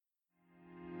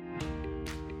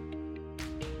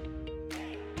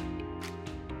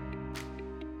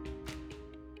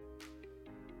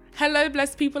Hello,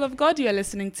 blessed people of God. You are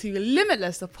listening to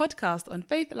Limitless, a podcast on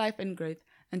faith, life, and growth.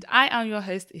 And I am your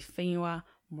host, Ifeanyiwa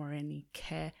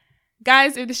Morenike.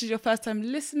 Guys, if this is your first time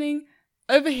listening,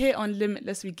 over here on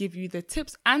Limitless, we give you the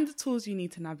tips and the tools you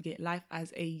need to navigate life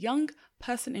as a young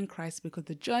person in Christ, because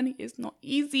the journey is not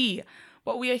easy.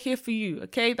 But we are here for you,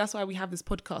 okay? That's why we have this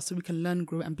podcast, so we can learn,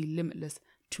 grow, and be limitless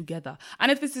together.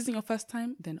 And if this isn't your first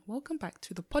time, then welcome back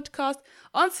to the podcast.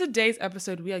 On today's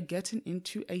episode, we are getting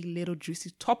into a little juicy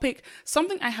topic,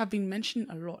 something I have been mentioning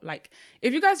a lot. Like,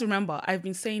 if you guys remember, I've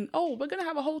been saying, oh, we're going to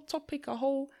have a whole topic, a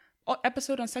whole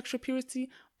episode on sexual purity,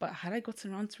 but had I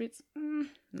gotten around to it?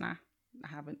 Nah, I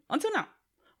haven't. Until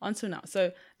now.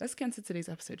 So let's get into today's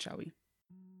episode, shall we?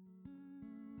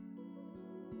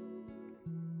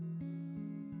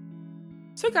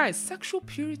 So guys, sexual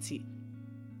purity.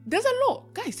 There's a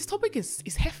lot. Guys, this topic is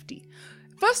hefty.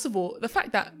 First of all, the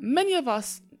fact that many of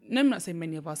us, no, I'm not saying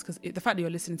many of us, because the fact that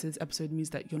you're listening to this episode means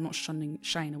that you're not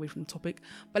shying away from the topic.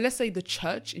 But let's say the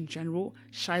church in general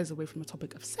shies away from the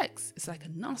topic of sex. It's like a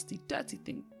nasty, dirty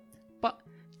thing. But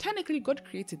technically, God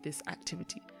created this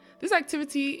activity. This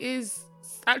activity is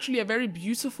actually a very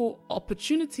beautiful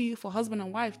opportunity for husband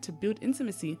and wife to build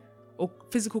intimacy or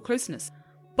physical closeness.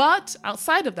 But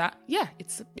outside of that, yeah,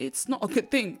 it's not a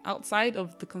good thing. Outside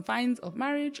of the confines of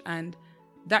marriage and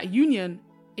that union,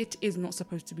 it is not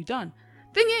supposed to be done.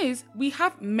 Thing is, we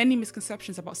have many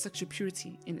misconceptions about sexual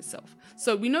purity in itself.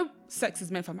 So we know sex is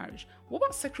meant for marriage. What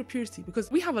about sexual purity? Because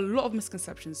we have a lot of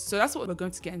misconceptions. So that's what we're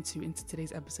going to get into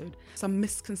today's episode. Some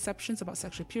misconceptions about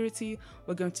sexual purity.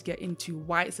 We're going to get into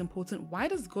why it's important. Why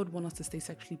does God want us to stay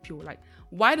sexually pure? Like,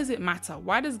 why does it matter?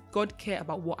 Why does God care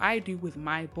about what I do with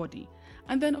my body?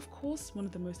 And then, of course, one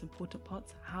of the most important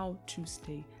parts, how to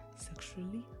stay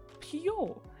sexually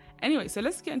pure. Anyway, so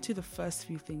let's get into the first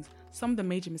few things, some of the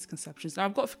major misconceptions. Now,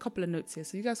 I've got a couple of notes here,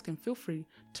 so you guys can feel free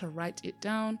to write it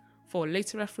down for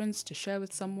later reference, to share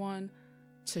with someone,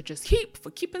 to just keep, for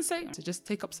keeping sake, to just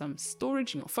take up some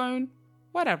storage in your phone,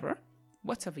 whatever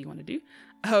you want to do.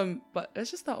 But let's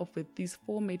just start off with these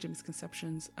 4 major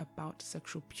misconceptions about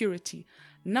sexual purity.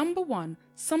 Number 1,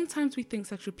 sometimes we think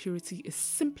sexual purity is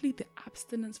simply the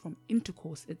abstinence from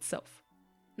intercourse itself.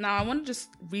 Now, I want to just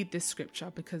read this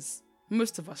scripture because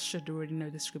most of us should already know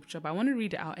this scripture, but I want to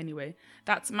read it out anyway.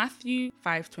 That's Matthew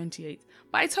 5:28.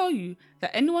 But I tell you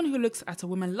that anyone who looks at a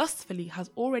woman lustfully has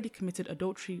already committed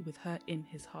adultery with her in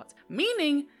his heart.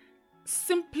 Meaning,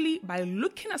 simply by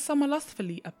looking at someone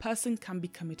lustfully, a person can be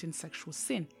committing sexual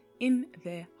sin in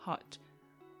their heart.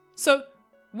 So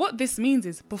what this means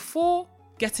is, before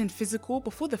getting physical,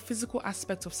 before the physical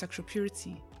aspect of sexual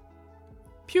purity,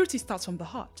 purity starts from the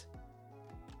heart.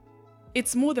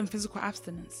 It's more than physical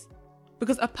abstinence.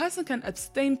 Because a person can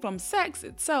abstain from sex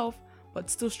itself, but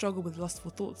still struggle with lustful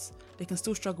thoughts. They can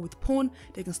still struggle with porn.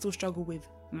 They can still struggle with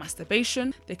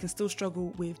masturbation. They can still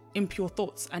struggle with impure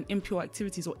thoughts and impure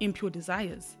activities or impure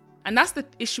desires. And that's the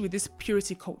issue with this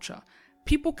purity culture.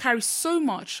 People carry so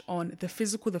much on the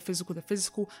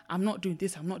physical. I'm not doing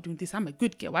this. I'm a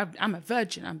good girl. I'm a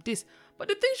virgin. I'm this. But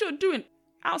the things you're doing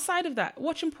outside of that,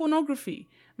 watching pornography,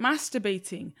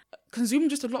 masturbating, consuming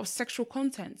just a lot of sexual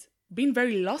content, being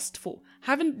very lustful,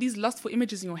 having these lustful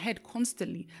images in your head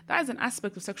constantly, that is an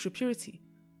aspect of sexual purity.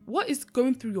 What is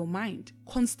going through your mind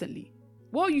constantly?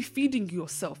 What are you feeding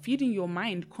yourself, feeding your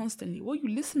mind constantly? What are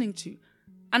you listening to?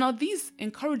 And are these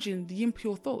encouraging the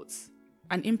impure thoughts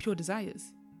and impure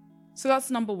desires? So that's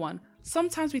number 1.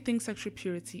 Sometimes we think sexual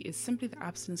purity is simply the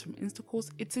abstinence from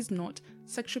intercourse. It is not.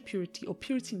 Sexual purity, or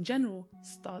purity in general,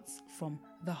 starts from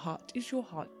the heart. Is your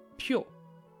heart pure?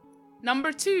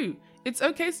 Number 2, it's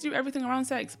okay to do everything around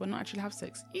sex, but not actually have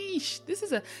sex. Eesh, this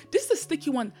is a sticky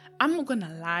one. I'm not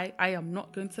gonna lie. I am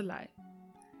not going to lie.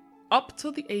 Up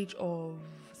till the age of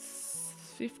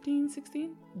 15,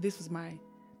 16, this was my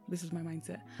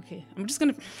mindset. Okay, I'm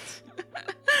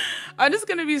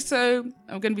gonna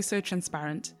be so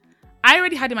transparent. I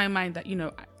already had in my mind that,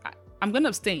 I'm gonna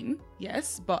abstain,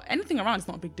 yes, but anything around is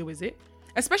not a big deal, is it?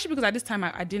 Especially because at this time,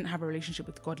 I didn't have a relationship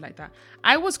with God like that.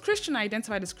 I was Christian, I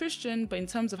identified as Christian, but in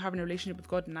terms of having a relationship with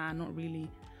God, nah, not really.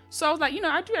 So I was like,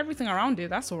 I do everything around it,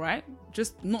 that's all right.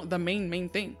 Just not the main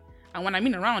thing. And when I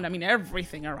mean around, I mean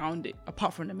everything around it,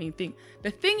 apart from the main thing.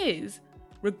 The thing is,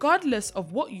 regardless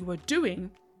of what you were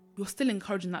doing, you're still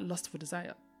encouraging that lustful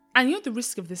desire. And the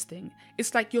risk of this thing,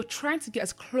 it's like you're trying to get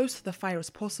as close to the fire as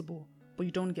possible, but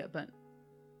you don't get burnt.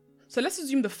 So let's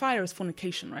assume the fire is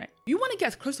fornication, right? You want to get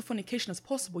as close to fornication as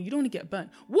possible. You don't want to get burnt.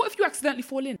 What if you accidentally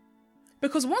fall in?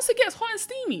 Because once it gets hot and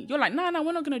steamy, you're like, nah,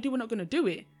 we're not going to do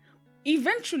it.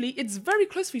 Eventually, it's very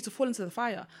close for you to fall into the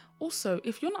fire. Also,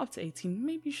 if you're not up to 18,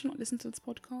 maybe you should not listen to this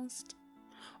podcast.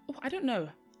 Oh, I don't know.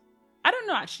 I don't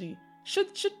know actually. Should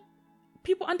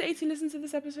people under 18 listen to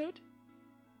this episode?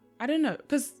 I don't know.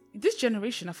 Because this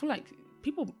generation, I feel like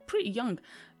people pretty young.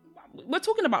 We're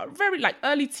talking about very like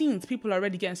early teens, people are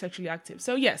already getting sexually active.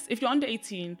 So yes, if you're under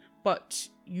 18, but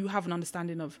you have an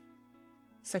understanding of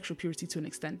sexual purity to an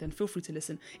extent, then feel free to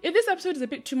listen. If this episode is a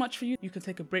bit too much for you, you can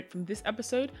take a break from this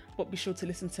episode, but be sure to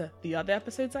listen to the other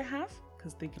episodes I have,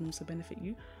 because they can also benefit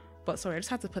you. But sorry, I just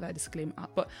had to put that disclaimer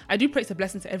out. But I do pray it's a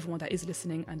blessing to everyone that is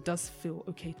listening and does feel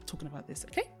okay talking about this,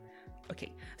 okay?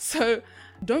 Okay, so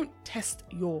don't test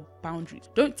your boundaries.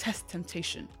 Don't test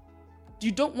temptation.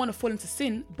 You don't want to fall into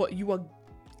sin, but you are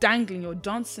dangling, you're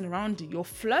dancing around it, you're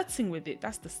flirting with it.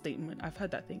 That's the statement. I've heard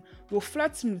that thing. You're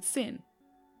flirting with sin.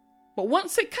 But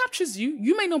once it captures you,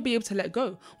 you may not be able to let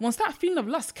go. Once that feeling of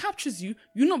lust captures you,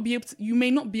 you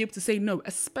may not be able to say no,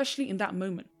 especially in that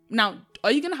moment. Now,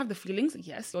 are you going to have the feelings?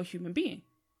 Yes, you're a human being.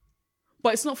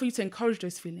 But it's not for you to encourage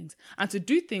those feelings and to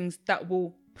do things that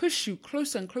will push you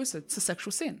closer and closer to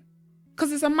sexual sin.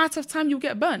 Because it's a matter of time you'll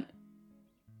get burnt.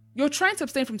 You're trying to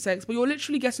abstain from sex, but you're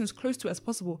literally getting as close to it as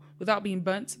possible without being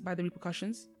burnt by the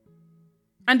repercussions.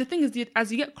 And the thing is,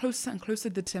 as you get closer and closer,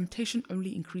 the temptation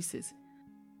only increases.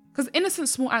 Because innocent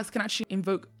small acts can actually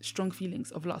invoke strong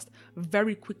feelings of lust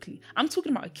very quickly. I'm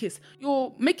talking about a kiss.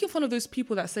 You're making fun of those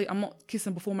people that say, I'm not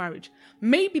kissing before marriage.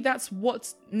 Maybe that's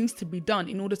what needs to be done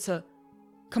in order to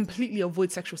completely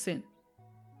avoid sexual sin.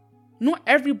 Not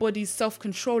everybody's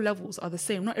self-control levels are the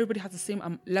same. Not everybody has the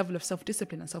same level of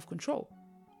self-discipline and self-control.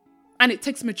 And it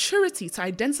takes maturity to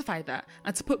identify that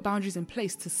and to put boundaries in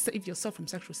place to save yourself from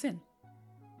sexual sin.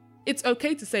 It's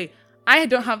okay to say, I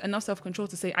don't have enough self-control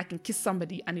to say I can kiss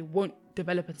somebody and it won't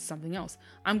develop into something else.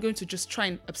 I'm going to just try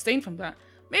and abstain from that.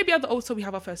 Maybe at the altar we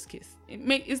have our first kiss.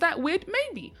 Is that weird?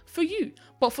 Maybe for you.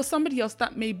 But for somebody else,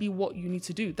 that may be what you need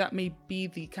to do. That may be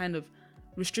the kind of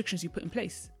restrictions you put in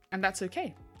place. And that's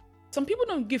okay. Some people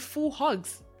don't give full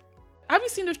hugs. Have you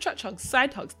seen those church hugs,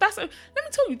 side hugs? Let me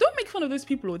tell you, don't make fun of those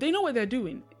people. They know what they're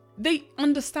doing. They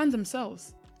understand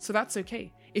themselves. So that's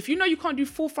okay. If you know you can't do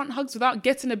full front hugs without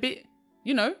getting a bit,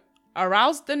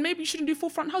 aroused, then maybe you shouldn't do full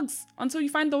front hugs until you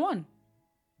find the one.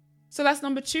 So that's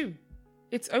number 2.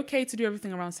 It's okay to do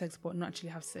everything around sex, but not actually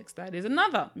have sex. That is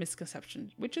another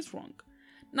misconception, which is wrong.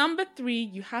 Number 3,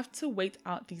 you have to wait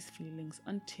out these feelings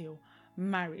until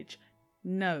marriage.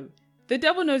 No, the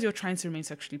devil knows you're trying to remain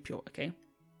sexually pure, okay?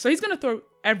 So he's going to throw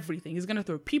everything. He's going to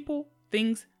throw people,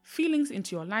 things, feelings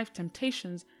into your life,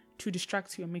 temptations to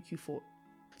distract you and make you fall.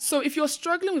 So if you're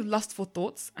struggling with lustful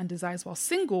thoughts and desires while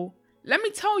single, let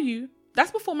me tell you, that's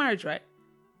before marriage, right?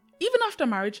 Even after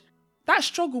marriage, that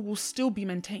struggle will still be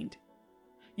maintained.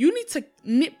 You need to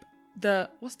nip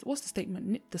the, what's the statement?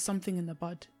 Nip the something in the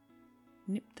bud.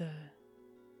 Nip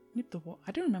the what?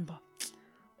 I don't remember.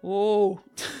 Oh,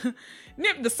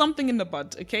 nip the something in the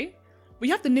bud, okay? But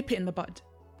you have to nip it in the bud.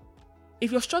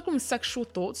 If you're struggling with sexual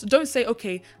thoughts, don't say,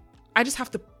 okay, I just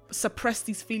have to suppress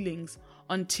these feelings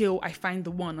until I find the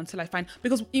one,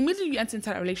 because immediately you enter into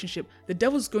that relationship, the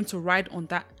devil's going to ride on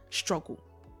that struggle.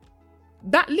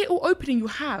 That little opening you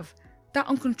have, that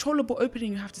uncontrollable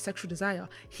opening you have to sexual desire,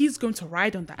 he's going to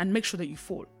ride on that and make sure that you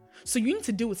fall. So you need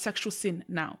to deal with sexual sin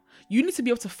now. You need to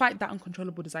be able to fight that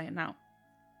uncontrollable desire now.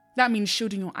 That means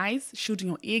shielding your eyes, shielding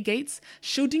your ear gates,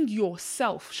 shielding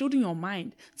yourself, shielding your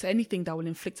mind to anything that will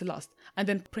inflict lust, and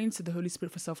then praying to the Holy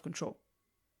Spirit for self-control.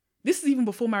 This is even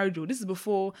before marriage, or this is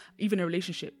before even a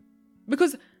relationship.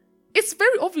 Because it's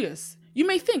very obvious. You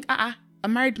may think, a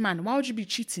married man, why would you be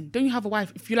cheating? Don't you have a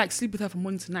wife if you sleep with her from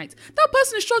morning to night? That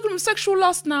person is struggling with sexual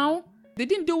lust now. They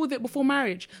didn't deal with it before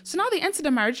marriage. So now they enter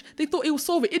the marriage, they thought it will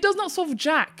solve it. It does not solve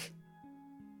jack.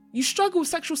 You struggle with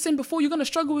sexual sin before, you're going to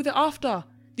struggle with it after.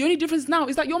 The only difference now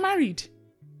is that you're married.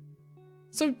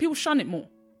 So people shun it more.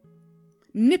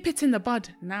 Nip it in the bud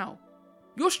now.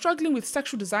 You're struggling with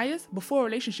sexual desires before a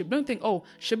relationship. Don't think,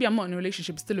 Shabi, I'm not in a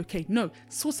relationship, it's still okay. No,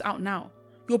 sort it out now.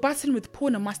 You're battling with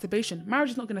porn and masturbation.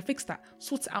 Marriage is not going to fix that.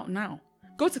 Sort it out now.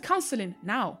 Go to counseling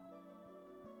now.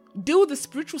 Deal with the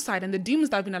spiritual side and the demons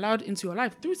that have been allowed into your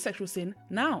life through sexual sin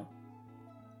now.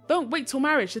 Don't wait till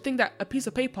marriage to think that a piece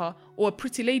of paper or a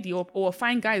pretty lady or a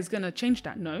fine guy is going to change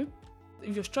that. No.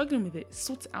 If you're struggling with it,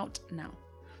 sort it out now.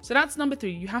 So that's number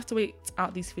 3. You have to wait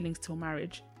out these feelings till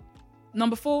marriage.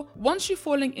 Number 4, once you're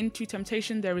falling into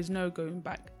temptation, there is no going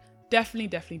back.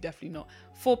 Definitely not.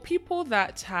 For people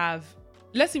that have,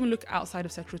 let's even look outside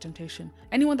of sexual temptation.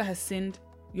 Anyone that has sinned,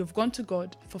 you've gone to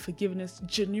God for forgiveness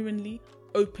genuinely,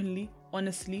 openly,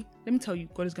 honestly. Let me tell you,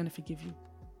 God is going to forgive you.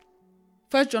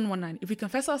 1 John 1:9, if we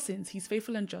confess our sins, he's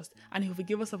faithful and just, and he'll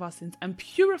forgive us of our sins and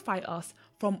purify us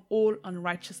from all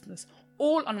unrighteousness.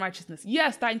 All unrighteousness.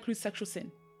 Yes, that includes sexual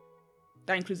sin.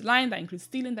 That includes lying, that includes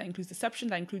stealing, that includes deception,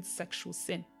 that includes sexual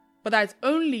sin. But that is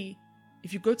only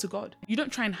if you go to God. You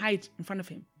don't try and hide in front of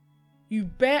him. You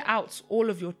bear out all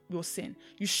of your sin.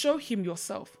 You show him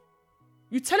yourself.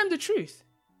 You tell him the truth.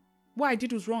 What I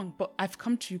did was wrong, but I've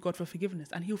come to you, God, for forgiveness,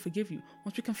 and he'll forgive you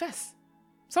once we confess.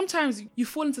 Sometimes you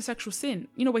fall into sexual sin.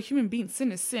 We're human beings.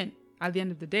 Sin is sin at the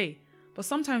end of the day. But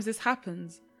sometimes this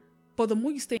happens. But the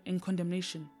more you stay in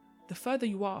condemnation, the further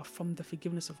you are from the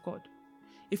forgiveness of God.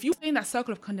 If you stay in that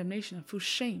circle of condemnation and feel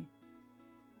shame,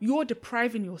 you're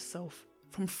depriving yourself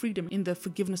from freedom in the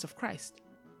forgiveness of Christ.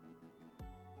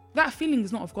 That feeling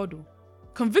is not of God, though.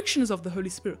 Conviction is of the Holy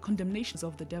Spirit. Condemnation is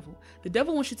of the devil. The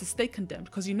devil wants you to stay condemned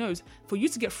because he knows for you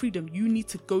to get freedom, you need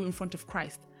to go in front of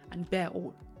Christ and bear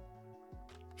all.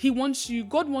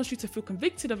 God wants you to feel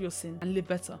convicted of your sin and live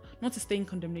better, not to stay in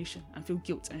condemnation and feel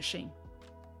guilt and shame.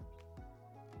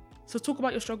 So talk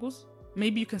about your struggles.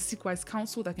 Maybe you can seek wise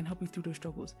counsel that can help you through those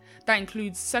struggles. That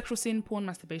includes sexual sin, porn,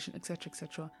 masturbation, etc.,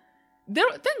 etc.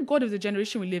 Thank God of the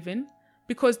generation we live in,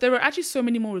 because there are actually so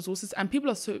many more resources and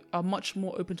people are much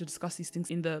more open to discuss these things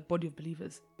in the body of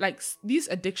believers. Like these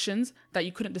addictions that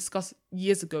you couldn't discuss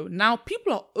years ago, now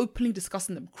people are openly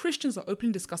discussing them. Christians are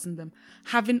openly discussing them,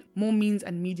 having more means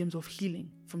and mediums of healing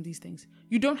from these things.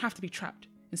 You don't have to be trapped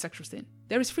in sexual sin.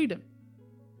 There is freedom.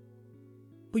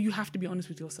 But you have to be honest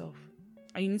with yourself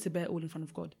and you need to bear all in front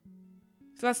of God.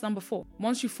 So that's number 4.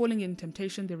 Once you're falling in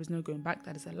temptation, there is no going back.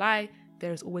 That is a lie.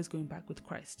 There is always going back with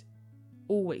Christ.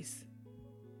 Always.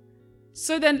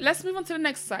 So then let's move on to the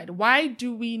next side. Why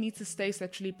do we need to stay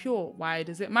sexually pure? Why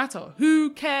does it matter? Who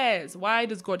cares? Why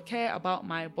does God care about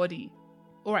my body?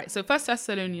 All right, so 1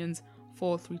 Thessalonians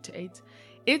 4:3-8.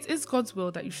 It is God's will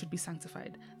that you should be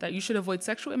sanctified, that you should avoid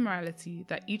sexual immorality,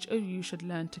 that each of you should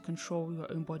learn to control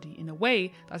your own body in a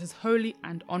way that is holy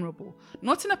and honorable,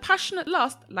 not in a passionate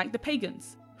lust like the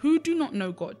pagans, who do not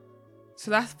know God. So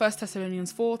that's 1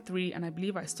 Thessalonians 4:3, and I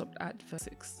believe I stopped at verse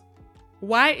 6.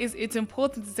 Why is it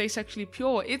important to stay sexually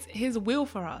pure? It's his will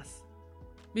for us.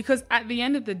 Because at the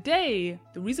end of the day,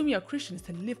 the reason we are Christians is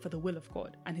to live for the will of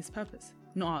God and his purpose,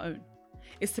 not our own.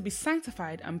 It's to be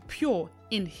sanctified and pure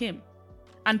in him.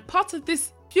 And part of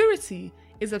this purity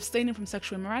is abstaining from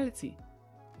sexual immorality.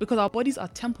 Because our bodies are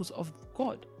temples of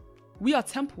God. We are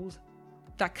temples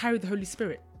that carry the Holy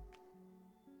Spirit.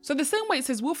 So the same way it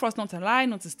says will for us not to lie,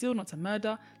 not to steal, not to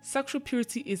murder, sexual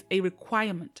purity is a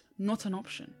requirement, not an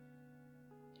option.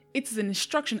 It is an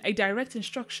instruction, a direct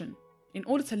instruction. In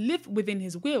order to live within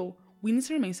his will, we need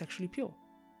to remain sexually pure.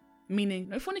 Meaning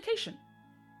no fornication.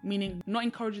 Meaning not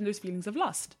encouraging those feelings of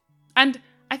lust. And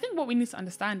I think what we need to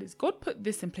understand is God put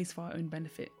this in place for our own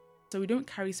benefit. So we don't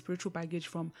carry spiritual baggage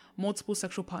from multiple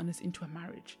sexual partners into a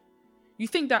marriage. You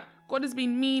think that God is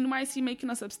being mean, why is he making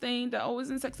us abstain? That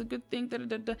isn't sex a good thing? Da, da,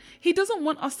 da, da. He doesn't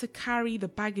want us to carry the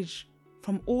baggage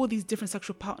from all these different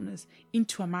sexual partners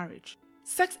into a marriage.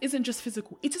 Sex isn't just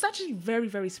physical, it is actually very,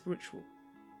 very spiritual.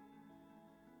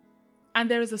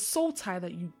 And there is a soul tie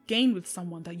that you gain with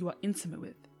someone that you are intimate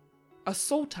with. A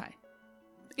soul tie.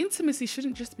 Intimacy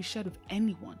shouldn't just be shared with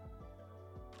anyone.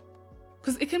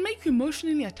 Because it can make you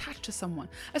emotionally attached to someone.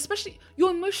 Especially,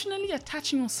 you're emotionally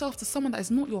attaching yourself to someone that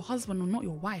is not your husband or not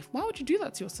your wife. Why would you do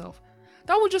that to yourself?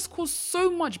 That would just cause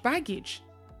so much baggage.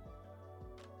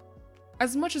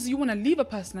 As much as you want to leave a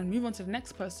person and move on to the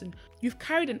next person, you've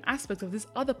carried an aspect of this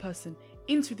other person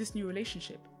into this new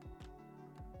relationship.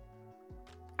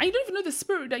 And you don't even know the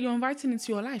spirit that you're inviting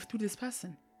into your life through this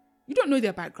person. You don't know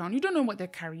their background. You don't know what they're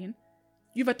carrying.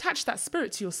 You've attached that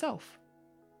spirit to yourself.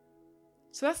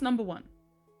 So that's number 1.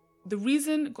 The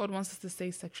reason God wants us to stay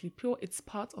sexually pure, it's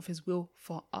part of his will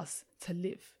for us to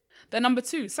live. Then number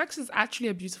 2, sex is actually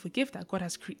a beautiful gift that God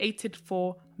has created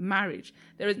for marriage.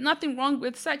 There is nothing wrong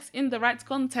with sex in the right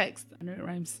context. I know it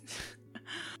rhymes.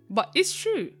 But it's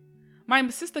true. My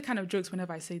sister kind of jokes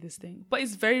whenever I say this thing, but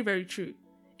it's very, very true.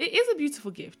 It is a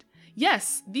beautiful gift.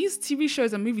 Yes, these TV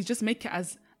shows and movies just make it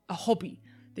as a hobby.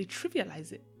 They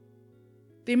trivialize it.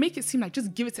 They make it seem like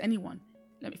just give it to anyone.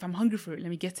 If I'm hungry for it, let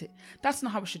me get it. That's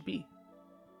not how it should be.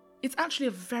 It's actually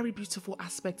a very beautiful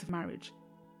aspect of marriage.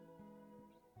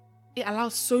 It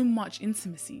allows so much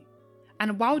intimacy.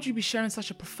 And why would you be sharing such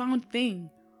a profound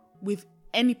thing with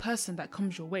any person that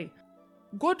comes your way?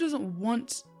 God doesn't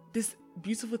want this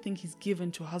beautiful thing he's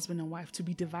given to a husband and wife to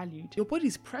be devalued. Your body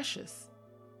is precious.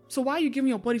 So why are you giving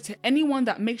your body to anyone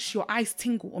that makes your eyes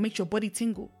tingle or makes your body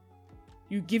tingle?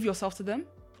 You give yourself to them?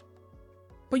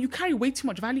 But you carry way too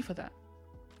much value for that.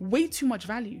 Way too much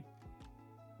value.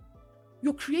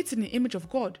 You're created in the image of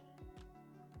God.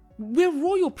 We're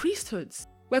royal priesthoods.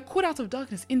 We're called out of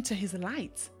darkness into his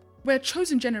light. We're a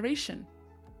chosen generation.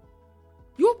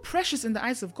 You're precious in the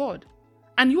eyes of God.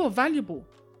 And you are valuable.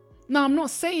 Now, I'm not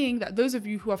saying that those of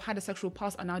you who have had a sexual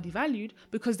past are now devalued,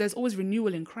 because there's always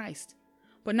renewal in Christ.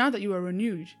 But now that you are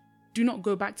renewed, do not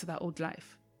go back to that old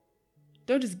life.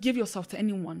 Don't just give yourself to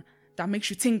anyone that makes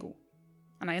you tingle.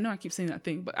 And I know I keep saying that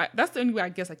thing, but that's the only way I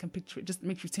guess I can picture it. Just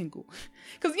makes you tingle.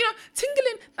 Because,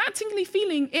 tingling, that tingly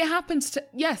feeling, it happens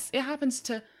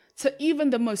to even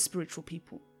the most spiritual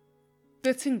people.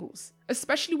 The tingles,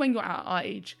 especially when you're at our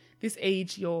age, this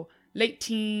age, your late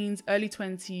teens, early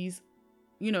 20s,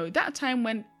 that time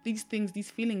when these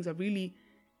feelings are really,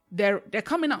 they're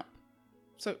coming up.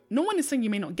 So no one is saying you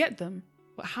may not get them,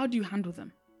 but how do you handle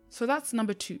them? So that's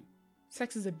number 2.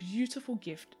 Sex is a beautiful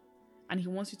gift, and he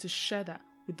wants you to share that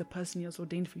with the person he has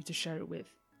ordained for you to share it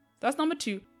with. That's number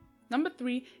 2. Number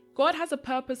 3, God has a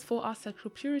purpose for our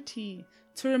sexual purity,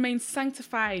 to remain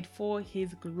sanctified for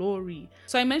his glory.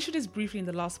 So I mentioned this briefly in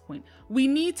the last point. We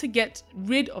need to get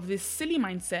rid of this silly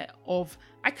mindset of,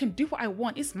 I can do what I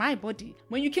want, it's my body.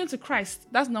 When you came to Christ,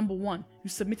 that's number 1. You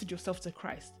submitted yourself to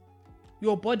Christ.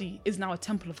 Your body is now a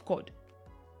temple of God.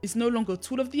 It's no longer a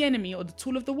tool of the enemy or the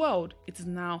tool of the world. It is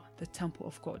now the temple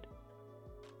of God.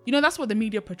 That's what the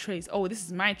media portrays. Oh, this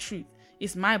is my truth.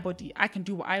 It's my body. I can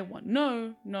do what I want.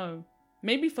 No.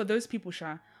 Maybe for those people,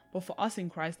 but for us in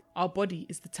Christ, our body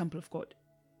is the temple of God.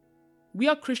 We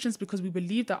are Christians because we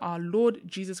believe that our Lord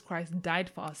Jesus Christ died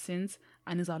for our sins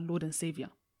and is our Lord and Savior.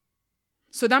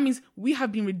 So that means we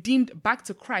have been redeemed back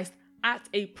to Christ at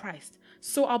a price.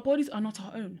 So our bodies are not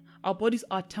our own. Our bodies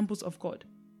are temples of God.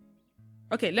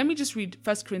 Okay, let me just read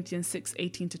 1 Corinthians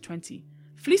 6:18-20.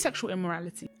 Flee sexual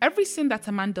immorality. Every sin that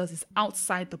a man does is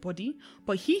outside the body,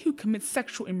 but he who commits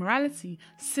sexual immorality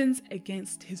sins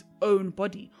against his own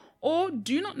body. Or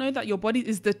do you not know that your body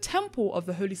is the temple of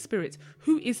the Holy Spirit,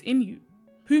 who is in you,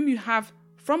 whom you have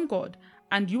from God,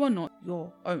 and you are not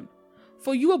your own?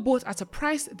 For you were bought at a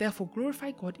price, therefore glorify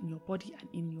God in your body and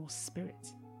in your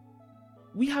spirit.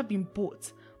 We have been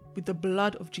bought with the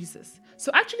blood of Jesus.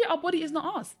 So actually our body is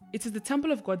not ours. It is the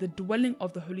temple of God, the dwelling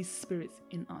of the Holy Spirit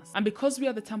in us. And because we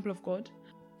are the temple of God,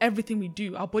 everything we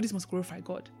do, our bodies must glorify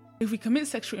God. If we commit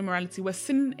sexual immorality, we're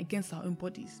sinning against our own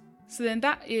bodies. So then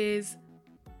that is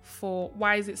for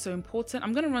why is it so important.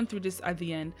 I'm going to run through this at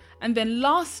the end. And then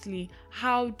lastly,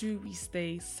 how do we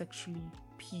stay sexually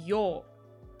pure?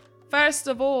 First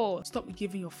of all, stop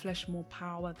giving your flesh more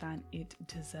power than it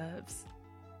deserves.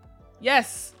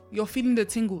 Yes, you're feeling the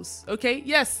tingles, okay?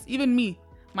 Yes, even me,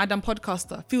 Madam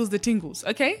Podcaster, feels the tingles,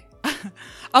 okay?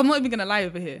 I'm not even going to lie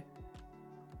over here.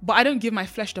 But I don't give my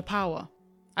flesh the power.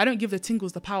 I don't give the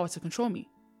tingles the power to control me.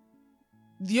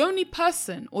 The only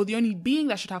person or the only being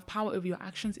that should have power over your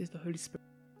actions is the Holy Spirit.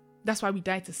 That's why we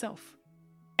die to self.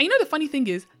 And the funny thing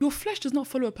is, your flesh does not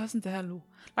follow a person to hell.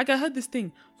 Like I heard this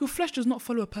thing, your flesh does not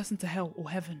follow a person to hell or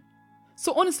heaven.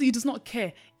 So honestly, it does not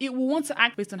care. It will want to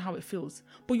act based on how it feels.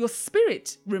 But your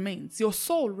spirit remains. Your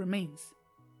soul remains.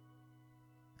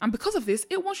 And because of this,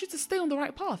 it wants you to stay on the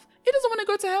right path. It doesn't want to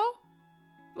go to hell.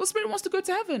 Your spirit wants to go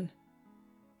to heaven.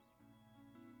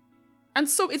 And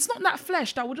so it's not that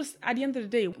flesh that will just, at the end of the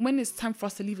day, when it's time for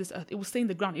us to leave this earth, it will stay in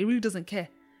the ground. It really doesn't care.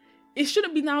 It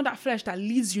shouldn't be now that flesh that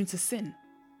leads you into sin.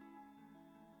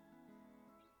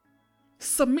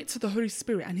 Submit to the Holy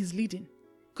Spirit and his leading,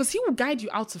 because he will guide you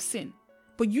out of sin.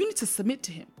 But you need to submit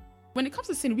to him. When it comes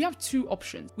to sin, we have 2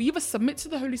 options. We either submit to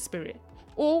the Holy Spirit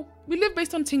or we live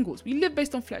based on tingles. We live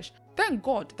based on flesh. Thank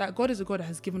God that God is a God that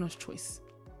has given us choice.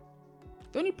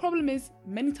 The only problem is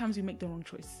many times we make the wrong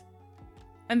choice.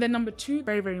 And then number 2,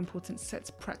 very, very important,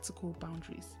 set practical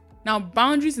boundaries. Now,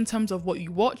 boundaries in terms of what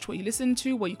you watch, what you listen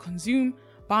to, what you consume,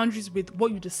 boundaries with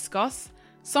what you discuss.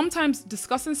 Sometimes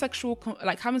discussing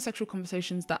having sexual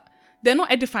conversations that they're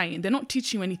not edifying, they're not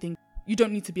teaching you anything. You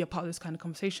don't need to be a part of those kind of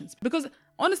conversations, because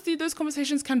honestly, those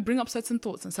conversations can bring up certain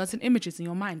thoughts and certain images in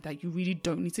your mind that you really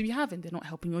don't need to be having. They're not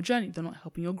helping your journey. They're not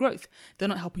helping your growth. They're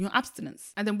not helping your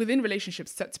abstinence. And then within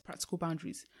relationships, set practical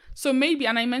boundaries. So maybe,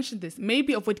 and I mentioned this,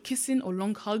 maybe avoid kissing or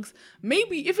long hugs.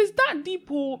 Maybe if it's that deep,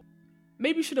 or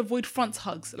maybe you should avoid front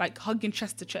hugs, like hugging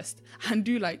chest to chest, and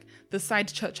do like the side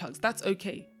church hugs. That's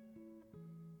okay.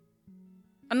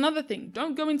 Another thing,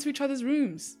 don't go into each other's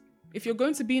rooms. If you're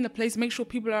going to be in a place, make sure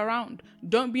people are around.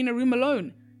 Don't be in a room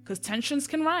alone, because tensions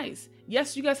can rise.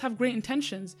 Yes, you guys have great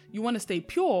intentions. You want to stay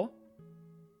pure.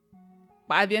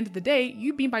 But at the end of the day,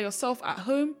 you being by yourself at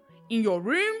home, in your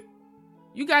room,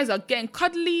 you guys are getting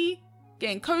cuddly,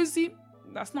 getting cozy.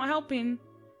 That's not helping.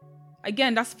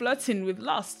 Again, that's flirting with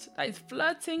lust. That is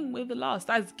flirting with the lust.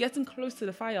 That is getting close to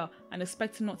the fire and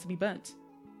expecting not to be burnt.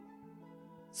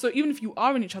 So even if you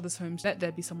are in each other's homes, let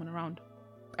there be someone around.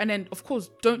 And then, of course,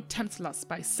 don't tempt lust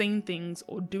by saying things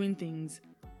or doing things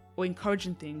or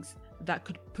encouraging things that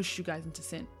could push you guys into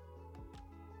sin.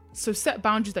 So set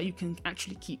boundaries that you can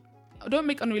actually keep. Don't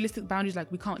make unrealistic boundaries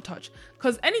like we can't touch,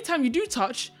 because anytime you do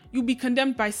touch, you'll be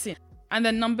condemned by sin. And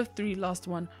then number 3, last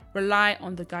one, rely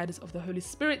on the guidance of the Holy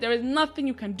Spirit. There is nothing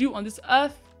you can do on this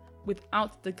earth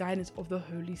without the guidance of the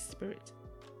Holy Spirit.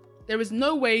 There is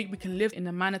no way we can live in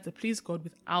a manner to please God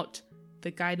without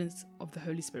the guidance of the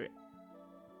Holy Spirit.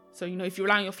 So, if you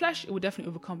rely on your flesh, it will definitely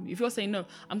overcome you. If you're saying, no,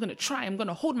 I'm going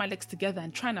to hold my legs together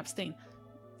and try and abstain,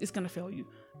 it's going to fail you.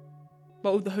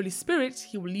 But with the Holy Spirit,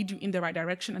 he will lead you in the right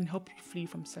direction and help you flee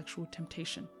from sexual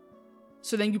temptation.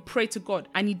 So then you pray to God,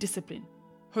 I need discipline.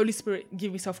 Holy Spirit,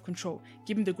 give me self-control.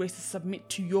 Give me the grace to submit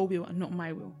to your will and not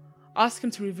my will. Ask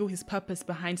him to reveal his purpose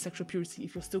behind sexual purity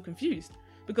if you're still confused.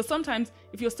 Because sometimes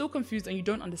if you're still confused and you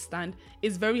don't understand,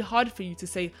 it's very hard for you to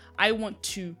say, I want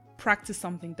to practice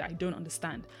something that I don't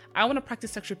understand. I want to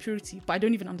practice sexual purity, but I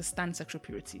don't even understand sexual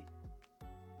purity.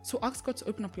 So ask God to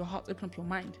open up your heart, open up your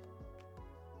mind.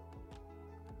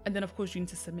 And then of course you need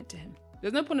to submit to him.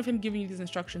 There's no point of him giving you these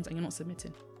instructions and you're not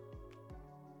submitting.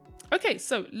 Okay,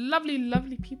 so lovely,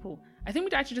 lovely people. I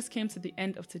think we actually just came to the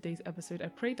end of today's episode. I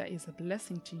pray that is a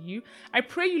blessing to you. I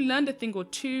pray you learned a thing or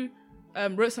two,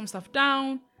 wrote some stuff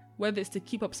down, whether it's to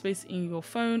keep up space in your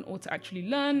phone or to actually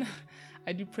learn.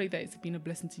 I do pray that it's been a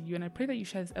blessing to you, and I pray that you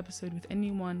share this episode with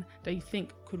anyone that you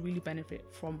think could really benefit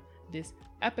from this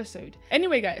episode.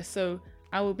 Anyway, guys, so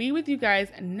I will be with you guys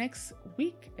next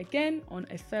week again on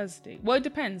a Thursday. Well, it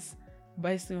depends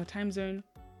based on your time zone,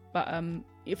 but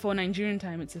for Nigerian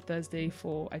time, it's a Thursday.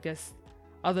 For, I guess,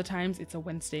 other times, it's a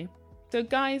Wednesday. So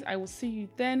guys, I will see you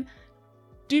then.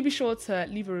 Do be sure to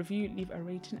leave a review, leave a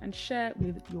rating, and share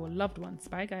with your loved ones.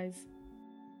 Bye, guys.